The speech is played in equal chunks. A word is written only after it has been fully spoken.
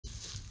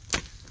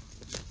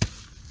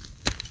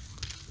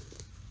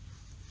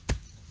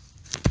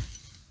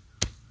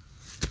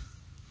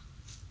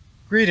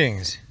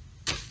Greetings.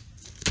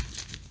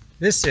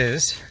 This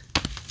is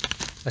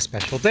a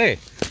special day.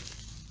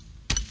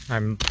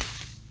 I'm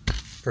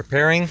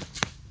preparing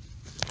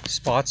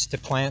spots to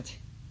plant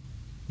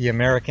the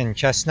American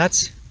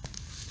chestnuts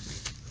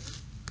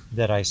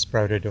that I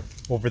sprouted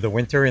over the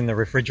winter in the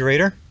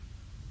refrigerator.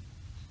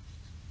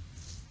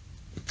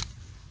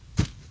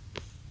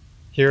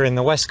 Here in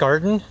the West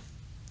Garden,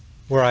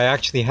 where I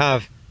actually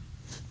have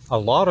a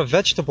lot of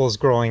vegetables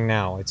growing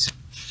now. It's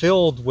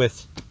filled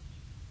with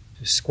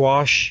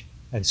squash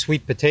and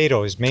sweet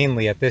potatoes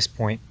mainly at this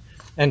point,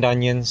 and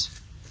onions.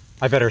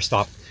 I better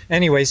stop.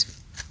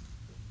 Anyways,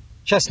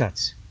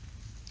 chestnuts.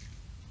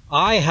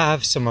 I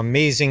have some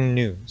amazing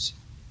news,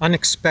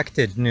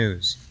 unexpected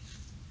news.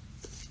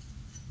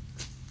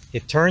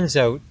 It turns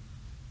out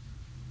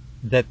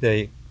that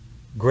the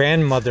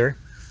grandmother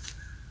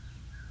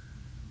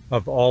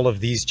of all of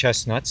these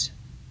chestnuts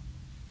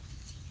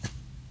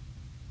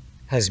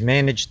has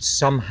managed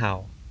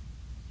somehow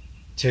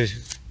to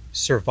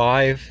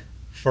survive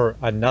for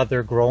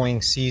another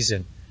growing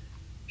season.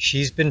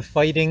 She's been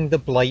fighting the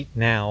blight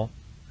now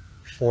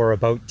for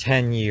about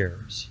 10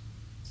 years,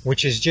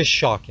 which is just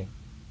shocking.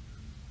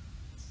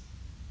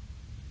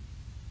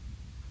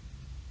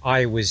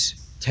 I was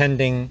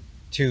tending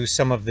to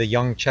some of the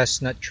young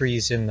chestnut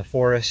trees in the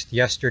forest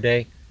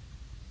yesterday,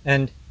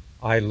 and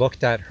I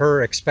looked at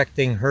her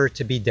expecting her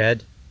to be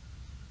dead.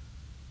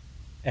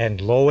 And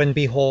lo and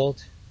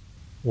behold,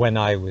 when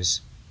I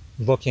was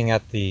looking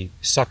at the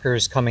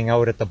suckers coming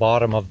out at the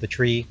bottom of the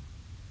tree,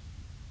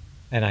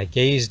 and I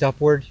gazed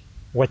upward,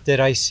 what did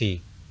I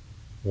see?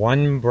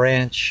 One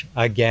branch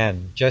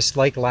again, just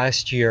like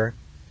last year,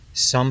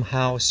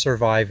 somehow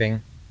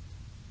surviving.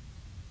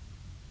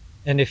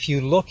 And if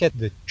you look at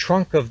the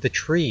trunk of the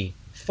tree,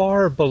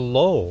 far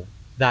below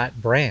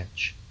that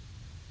branch,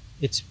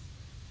 it's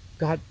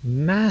got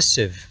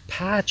massive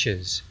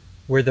patches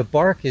where the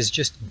bark is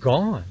just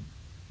gone.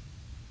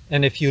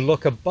 And if you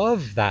look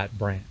above that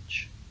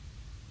branch,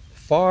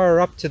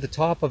 far up to the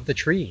top of the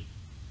tree,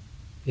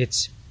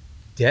 it's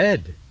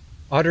dead,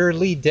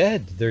 utterly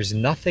dead. There's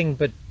nothing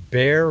but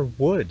bare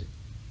wood.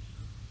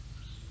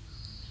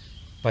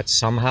 But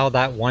somehow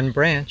that one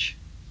branch,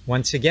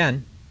 once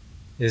again,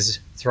 is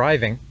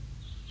thriving,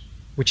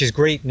 which is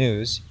great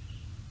news,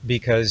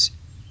 because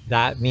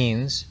that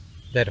means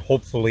that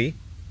hopefully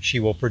she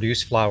will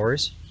produce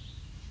flowers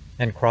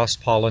and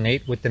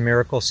cross-pollinate with the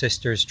Miracle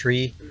Sisters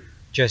tree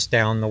just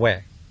down the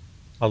way,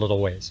 a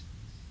little ways.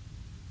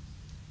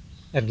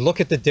 And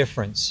look at the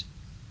difference.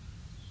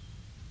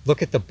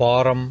 Look at the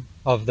bottom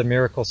of the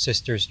Miracle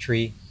Sisters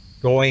tree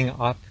going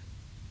up,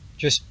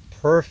 just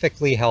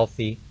perfectly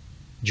healthy,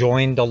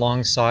 joined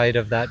alongside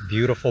of that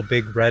beautiful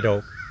big red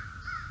oak.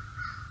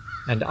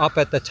 And up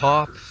at the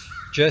top,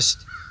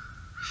 just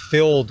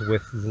filled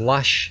with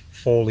lush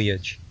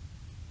foliage.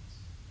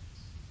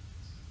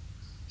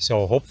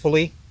 So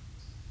hopefully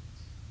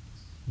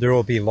there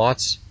will be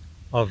lots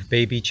of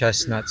baby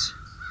chestnuts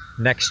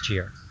next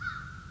year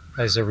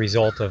as a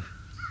result of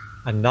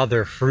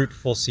another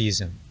fruitful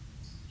season.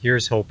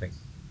 Here's hoping.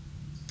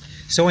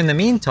 So in the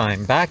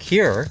meantime, back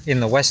here in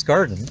the West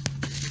Garden,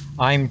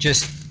 I'm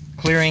just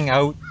clearing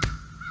out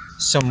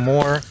some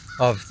more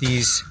of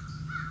these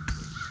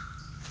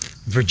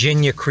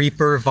Virginia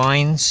creeper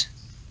vines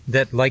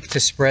that like to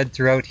spread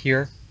throughout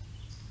here.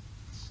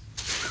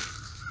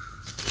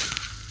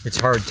 It's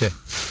hard to,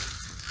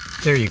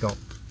 there you go.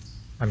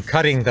 I'm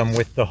cutting them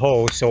with the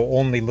hoe so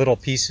only little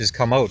pieces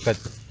come out, but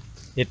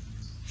it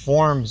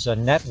forms a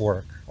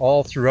network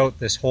all throughout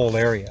this whole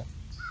area.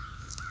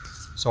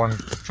 So I'm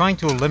trying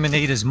to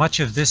eliminate as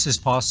much of this as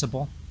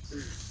possible.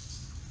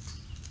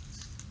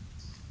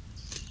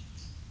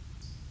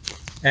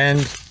 And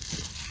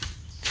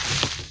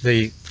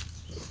the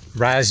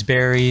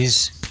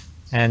raspberries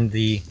and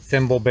the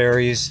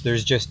thimbleberries,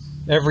 there's just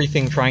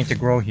everything trying to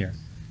grow here.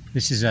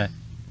 This is a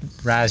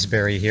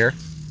raspberry here.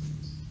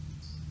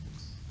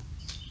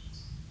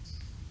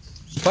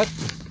 But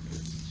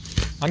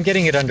I'm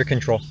getting it under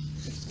control.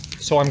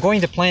 So I'm going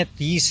to plant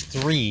these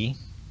three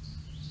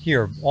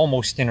here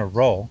almost in a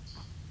row.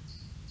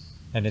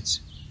 And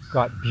it's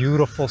got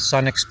beautiful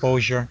sun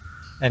exposure,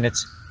 and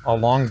it's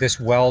along this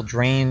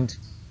well-drained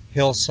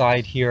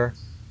hillside here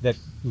that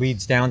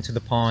leads down to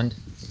the pond.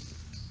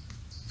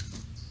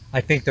 I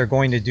think they're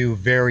going to do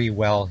very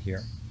well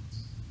here.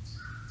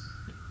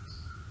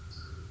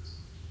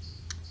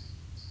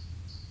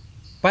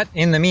 But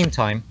in the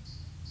meantime,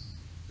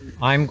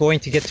 I'm going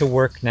to get to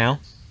work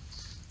now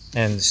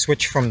and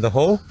switch from the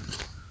hoe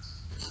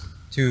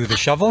to the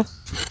shovel.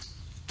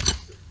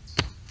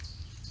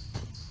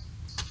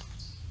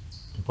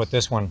 And put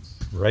this one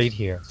right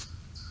here.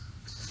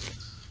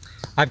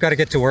 I've got to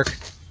get to work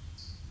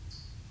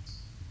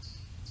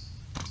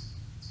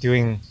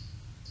doing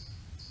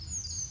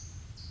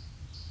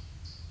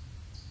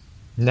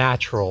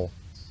natural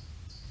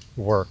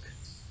work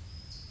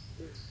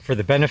for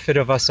the benefit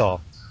of us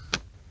all.